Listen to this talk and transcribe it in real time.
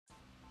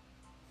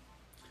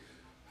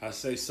I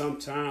say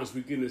sometimes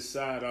we get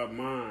inside our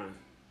mind,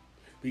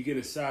 we get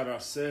inside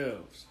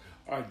ourselves,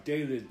 our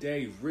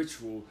day-to-day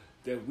ritual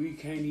that we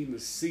can't even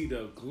see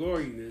the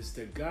gloriness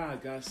that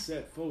God got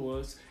set for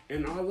us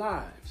in our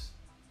lives.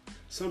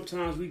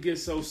 Sometimes we get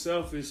so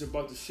selfish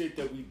about the shit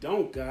that we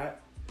don't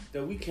got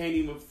that we can't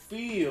even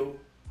feel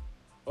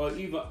or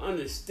even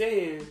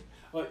understand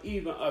or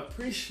even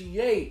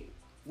appreciate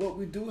what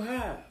we do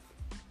have.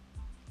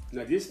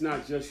 Now, this is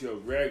not just your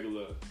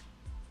regular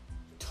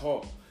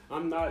talk.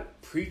 I'm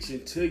not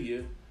preaching to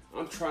you.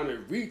 I'm trying to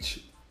reach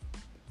you.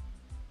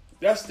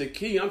 That's the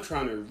key. I'm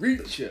trying to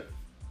reach you.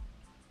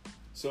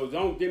 So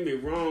don't get me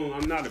wrong.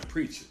 I'm not a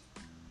preacher.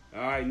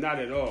 All right? Not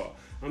at all.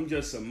 I'm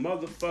just a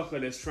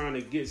motherfucker that's trying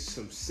to get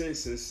some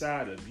sense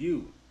inside of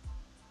you.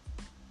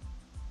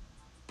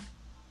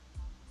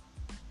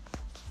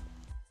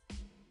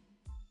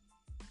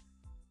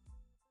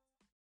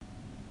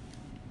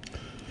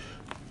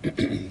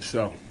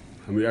 So,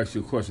 let me ask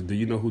you a question. Do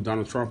you know who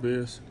Donald Trump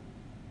is?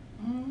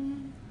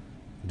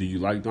 Do you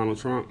like Donald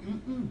Trump?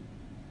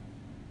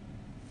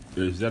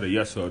 Is that a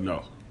yes or a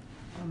no?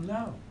 No.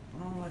 I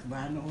don't like him, but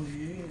I know who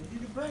he is.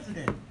 He's the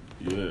president.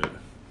 Yeah.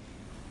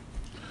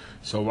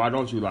 So why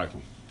don't you like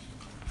him?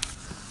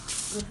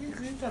 Look,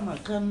 he's talking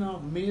about cutting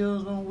off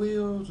Meals on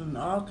Wheels and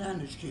all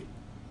kind of shit.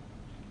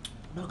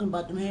 Talking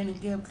about them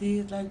handicapped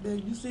kids like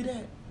that. You see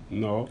that?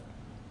 No.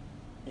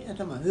 Yeah,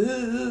 talking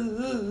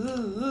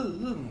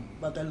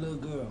about that little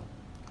girl.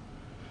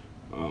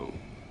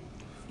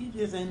 He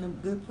just ain't a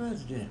good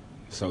president.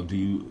 So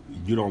you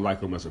don't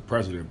like him as a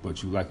president,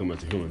 but you like him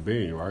as a human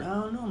being, right? I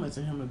don't know him as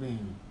a human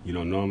being. You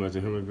don't know him as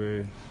a human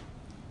being?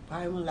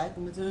 Probably wouldn't like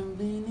him as a human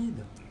being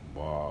either.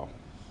 Wow.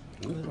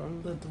 Okay.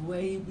 But the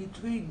way he be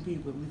treating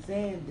people, be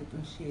saying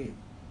different shit.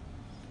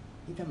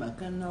 He talking about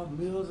cutting off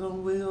Meals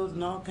on Wheels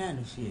and all kind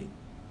of shit.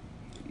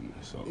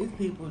 So These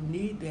people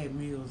need that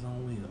Meals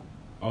on Wheels.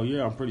 oh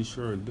yeah, I'm pretty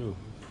sure they do.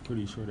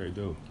 Pretty sure they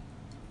do.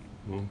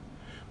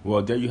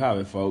 Well, there you have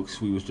it,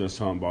 folks. We was just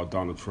talking about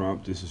Donald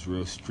Trump. This is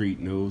Real Street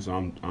News.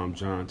 I'm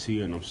John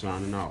T, and I'm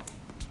signing out.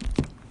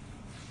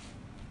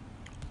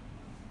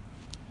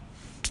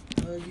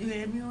 You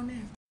had me on there?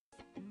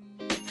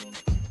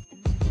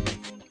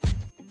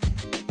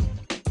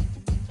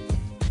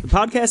 The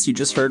podcast you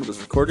just heard was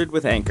recorded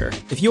with Anchor.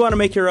 If you want to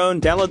make your own,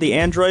 download the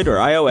Android or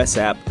iOS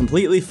app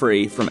completely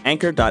free from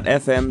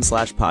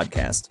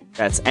anchor.fm/podcast.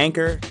 That's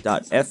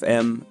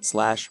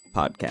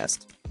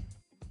anchor.fm/podcast.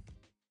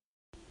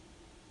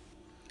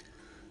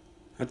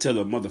 I tell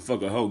a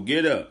motherfucker, ho,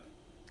 get up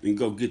and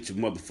go get your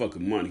motherfucking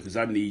money, because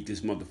I need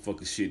this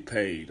motherfucking shit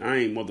paid. I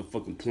ain't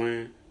motherfucking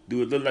playing.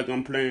 Do it look like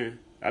I'm playing?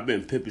 I've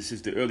been pimping since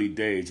the early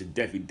days of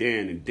Daffy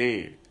Dan and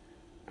Dan.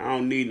 I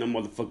don't need no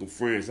motherfucking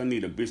friends. I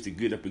need a bitch to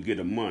get up and get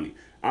her money.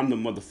 I'm the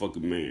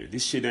motherfucking man.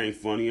 This shit ain't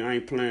funny. I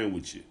ain't playing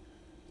with you.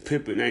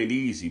 Pimping ain't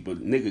easy,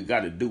 but nigga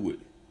gotta do it.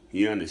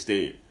 You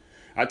understand?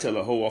 I tell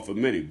a hoe off a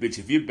minute, bitch,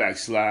 if you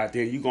backslide,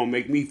 then you gonna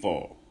make me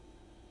fall.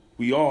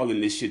 We all in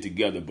this shit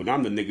together, but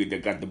I'm the nigga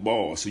that got the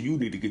ball, so you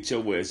need to get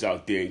your ass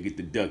out there and get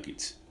the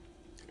ducats.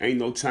 Ain't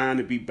no time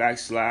to be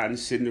backsliding,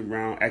 sitting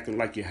around acting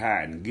like you're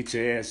hiding. Get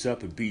your ass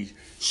up and be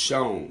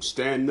shown.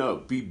 Stand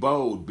up, be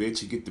bold,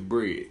 bitch, and get the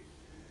bread.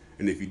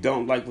 And if you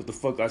don't like what the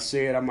fuck I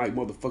said, I might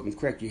motherfucking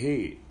crack your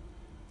head.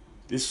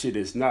 This shit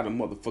is not a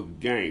motherfucking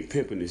game.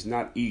 Pimping is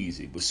not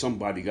easy, but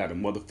somebody gotta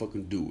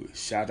motherfucking do it.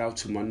 Shout out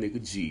to my nigga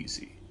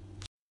Jeezy.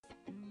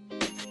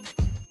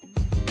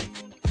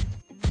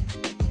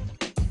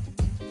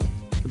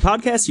 The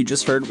podcast you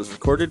just heard was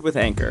recorded with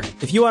Anchor.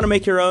 If you want to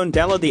make your own,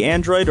 download the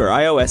Android or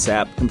iOS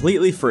app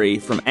completely free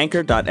from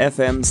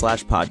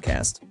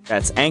anchor.fm/podcast.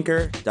 That's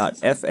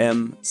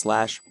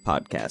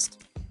anchor.fm/podcast.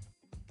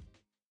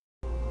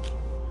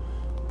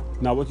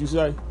 Now what you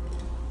say?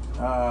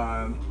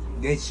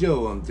 That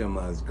show I'm talking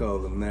about is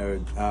called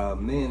America.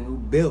 Men Who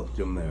Built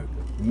America.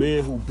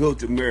 Men Who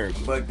Built America.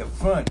 But the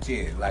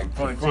frontier, like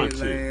frontier.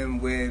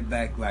 Frontierland, way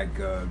back, like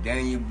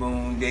Daniel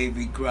Boone,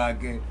 Davy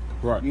Crockett.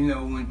 Right. You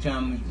know, when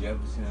Thomas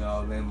Jefferson and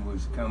all them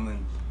was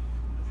coming,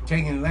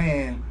 taking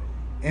land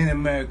in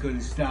America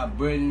to stop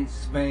Britain,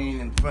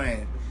 Spain, and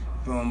France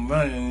from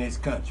running this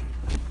country.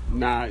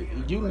 Now,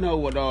 you know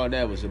what all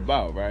that was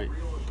about, right?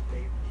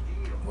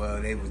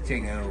 Well, they was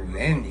taking over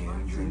the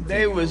Indians. And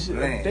They was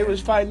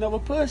fighting over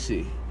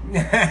pussy.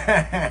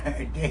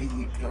 There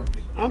you go.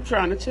 I'm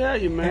trying to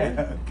tell you,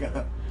 man.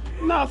 God.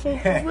 No,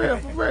 for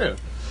real.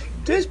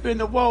 This been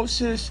the war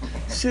since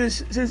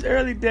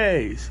early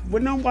days.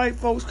 When them white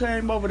folks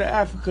came over to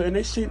Africa and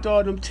they seen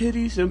all them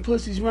titties and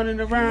pussies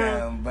running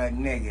around. But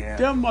nigga.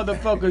 Them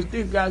motherfuckers,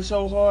 they got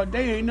so hard,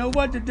 they ain't know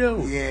what to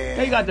do. Yeah.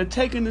 They got to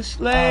taking the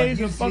slaves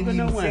and fucking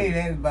them say women.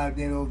 that about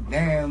that old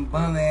damn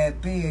bum ass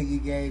pig you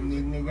gave me,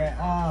 nigga.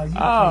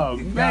 Oh,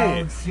 took the man.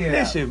 dog shit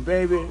Listen,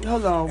 baby.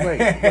 Hold on,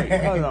 wait.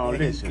 Hold on,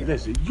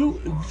 listen.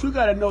 You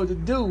gotta know what to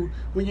do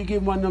when you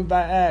get one of them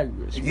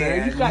Viagra's,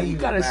 man. You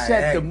gotta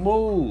set the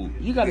mood.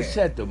 You gotta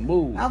set the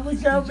mood. I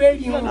was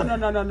already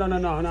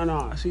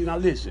No. See, now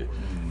listen.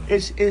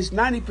 It's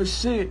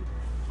 90%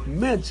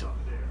 mental.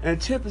 and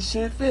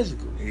 10%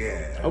 physical.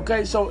 Yeah.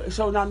 Okay, so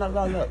now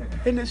look.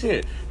 In this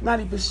here,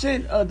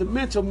 90% of the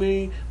mental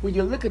mean when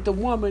you look at the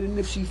woman and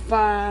if she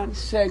fine,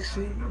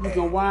 sexy, you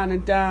can wine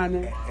and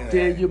dine her,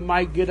 then you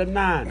might get a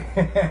niner.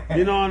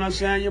 You know what I'm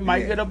saying? You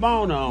might get a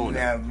boner on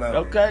it.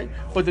 Okay?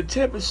 But the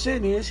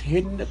 10% is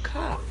hitting the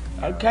cock.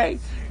 Okay?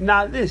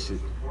 Now listen.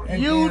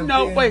 You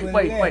know, wait.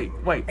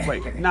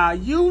 Now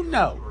you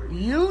know.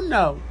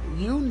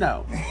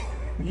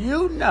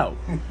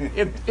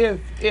 If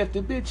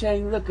the bitch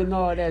ain't looking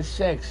all that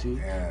sexy,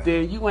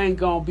 then you ain't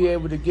gonna be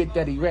able to get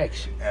that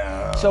erection.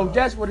 So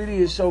that's what it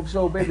is. So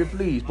baby,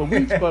 please. But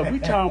we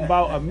talking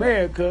about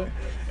America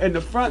and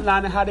the front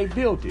line and how they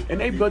built it, and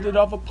they built it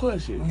off of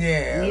pussy.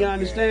 Yeah. You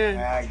understand?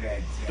 I got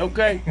you.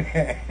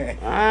 Okay.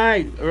 All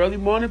right. Early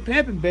morning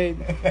pimping,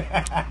 baby.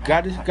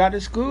 Got to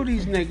school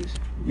these niggas.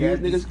 These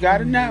niggas got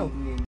to know.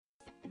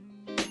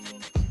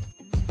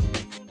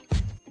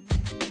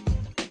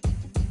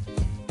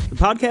 The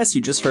podcast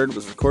you just heard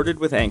was recorded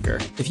with Anchor.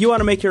 If you want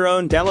to make your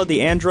own, download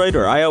the Android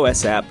or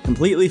iOS app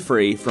completely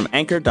free from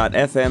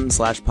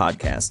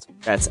anchor.fm/podcast.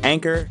 That's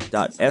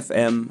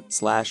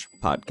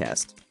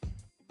anchor.fm/podcast.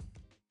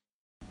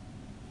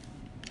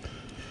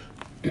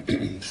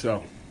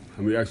 So,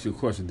 let me ask you a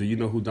question. Do you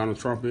know who Donald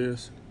Trump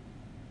is?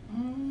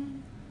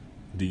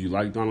 Do you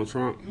like Donald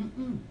Trump?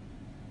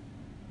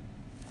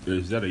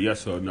 Is that a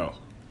yes or a no?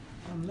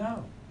 No. I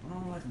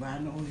don't like, but I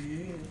know who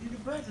he is. He's the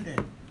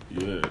president.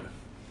 Yeah.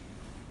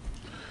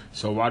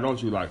 So why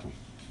don't you like him?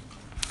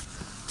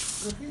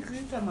 Look, he's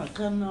talking about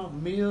cutting off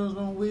meals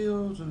on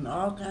wheels and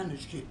all kind of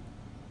shit.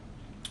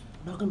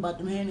 Talking about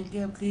them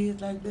handicapped kids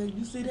like that.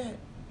 You see that?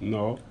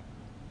 No.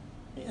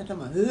 Yeah,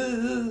 talking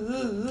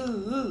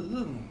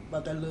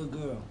about that little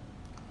girl.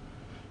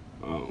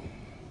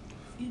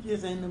 He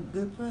just ain't a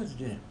good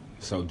president.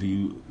 So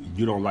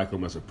you don't like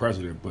him as a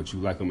president, but you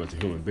like him as a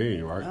human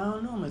being, right? I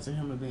don't know him as a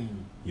human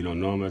being. You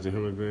don't know him as a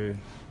human being?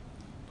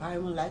 Probably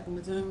wouldn't like him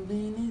as a human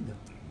being either.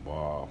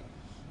 Wow.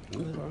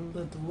 Okay.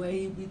 But the way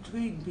he be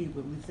treating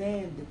people, be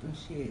saying different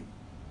shit.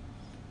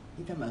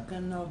 He talking about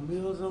cutting off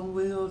meals on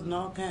wheels and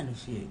all kind of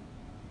shit.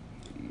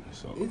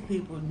 So These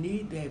people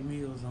need that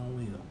meals on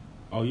wheels.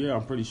 oh yeah,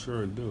 I'm pretty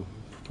sure they do.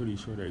 Pretty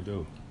sure they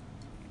do.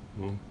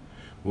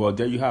 Well,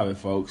 there you have it,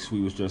 folks. We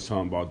was just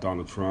talking about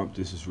Donald Trump.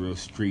 This is Real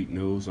Street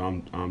News.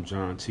 I'm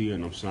John T,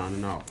 and I'm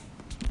signing out.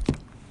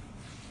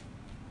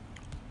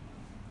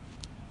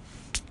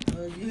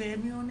 You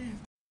had me on there?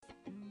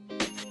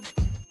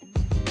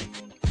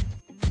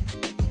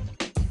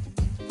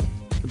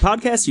 The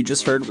podcast you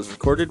just heard was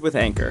recorded with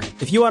Anchor.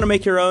 If you want to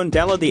make your own,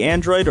 download the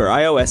Android or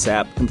iOS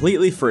app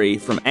completely free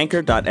from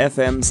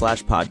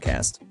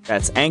anchor.fm/podcast.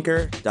 That's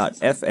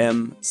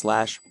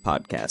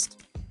anchor.fm/podcast.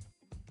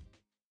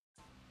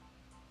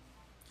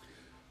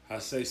 I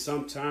say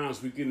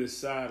sometimes we get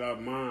inside our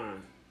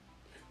mind.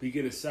 We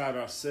get inside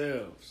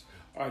ourselves.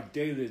 Our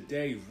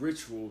day-to-day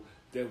ritual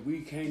that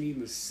we can't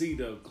even see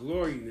the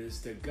gloriness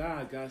that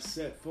God got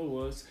set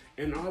for us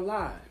in our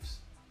lives.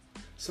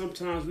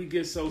 Sometimes we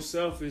get so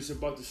selfish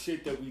about the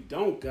shit that we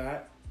don't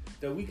got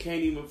that we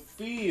can't even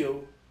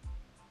feel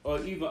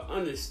or even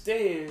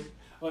understand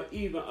or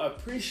even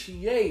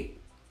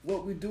appreciate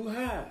what we do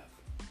have.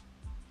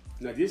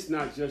 Now, this is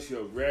not just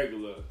your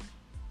regular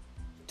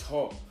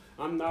talk.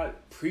 I'm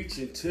not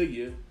preaching to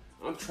you.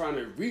 I'm trying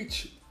to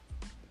reach you.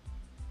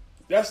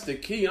 That's the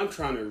key. I'm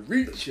trying to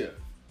reach you.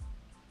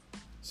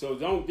 So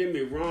don't get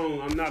me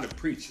wrong. I'm not a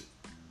preacher.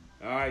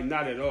 All right?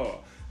 Not at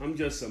all. I'm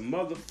just a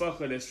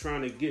motherfucker that's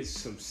trying to get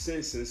some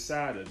sense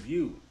inside of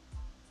you.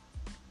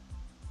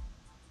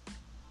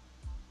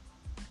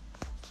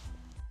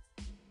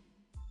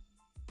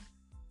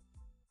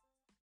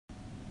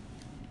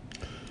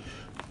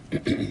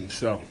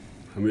 So,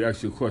 let me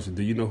ask you a question.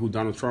 Do you know who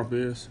Donald Trump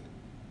is?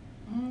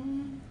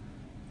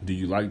 Do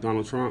you like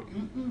Donald Trump?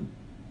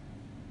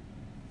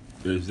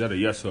 Is that a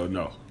yes or a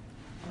no?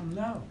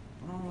 No. I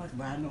don't like,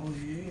 but I know who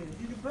he is.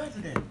 He's the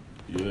president.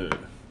 Yeah.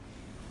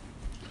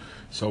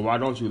 So why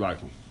don't you like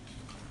him?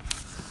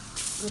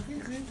 Look,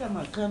 he's talking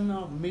about cutting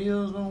off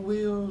meals on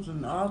wheels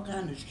and all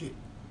kind of shit.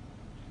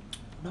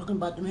 Talking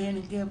about them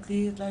handicapped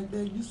kids like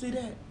that. You see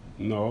that?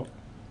 No.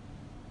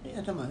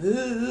 Yeah, talking about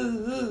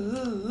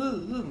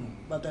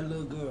that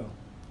little girl.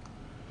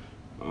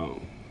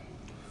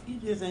 He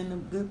just ain't a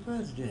good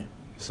president.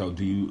 So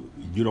you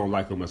don't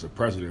like him as a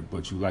president,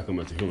 but you like him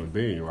as a human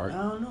being, right?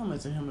 I don't know him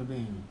as a human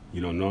being.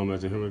 You don't know him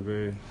as a human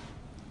being?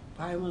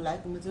 Probably wouldn't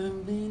like him as a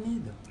human being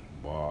either.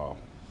 Wow.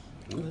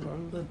 Okay.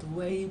 But the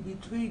way he be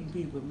treating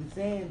people, be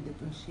saying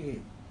different shit.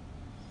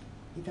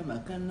 He talking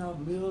about cutting off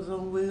meals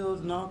on wheels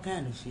and all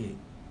kind of shit.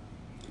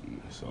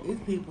 So These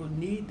people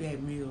need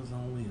that meals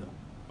on wheels.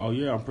 oh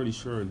yeah, I'm pretty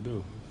sure they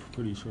do.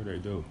 Pretty sure they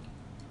do.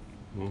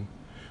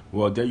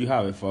 Well, there you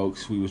have it,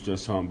 folks. We was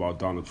just talking about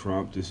Donald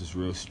Trump. This is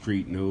Real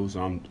Street News.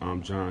 I'm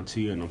John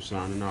T, and I'm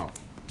signing out.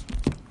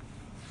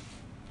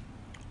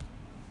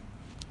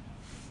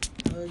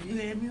 You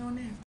had me on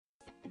there?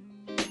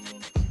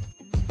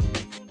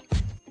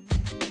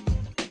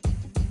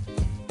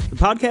 The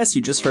podcast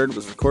you just heard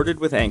was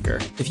recorded with Anchor.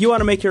 If you want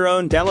to make your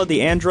own, download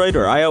the Android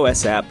or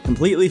iOS app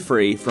completely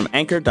free from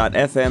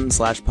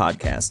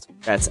anchor.fm/podcast.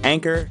 That's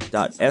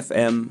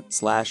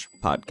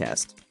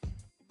anchor.fm/podcast.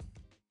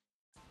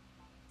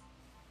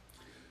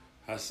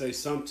 I say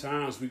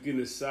sometimes we get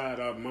inside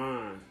our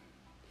mind.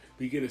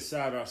 We get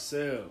inside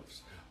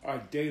ourselves. Our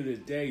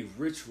day-to-day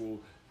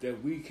ritual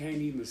that we can't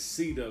even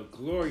see the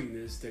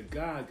gloriness that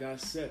God got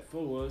set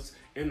for us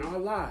in our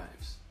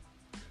lives.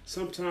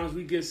 Sometimes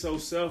we get so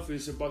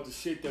selfish about the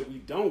shit that we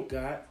don't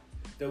got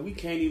that we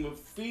can't even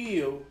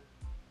feel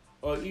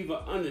or even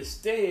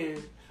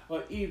understand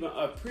or even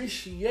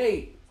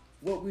appreciate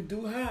what we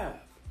do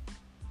have.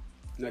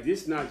 Now,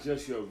 this is not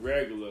just your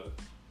regular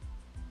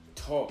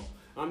talk.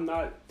 I'm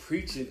not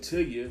preaching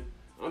to you.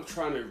 I'm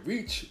trying to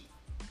reach you.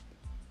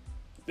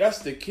 That's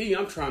the key.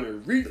 I'm trying to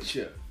reach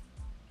you.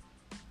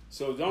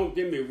 So don't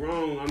get me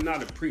wrong. I'm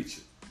not a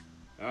preacher.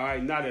 All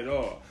right, not at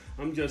all.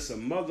 I'm just a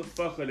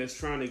motherfucker that's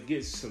trying to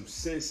get some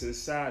sense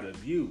inside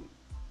of you.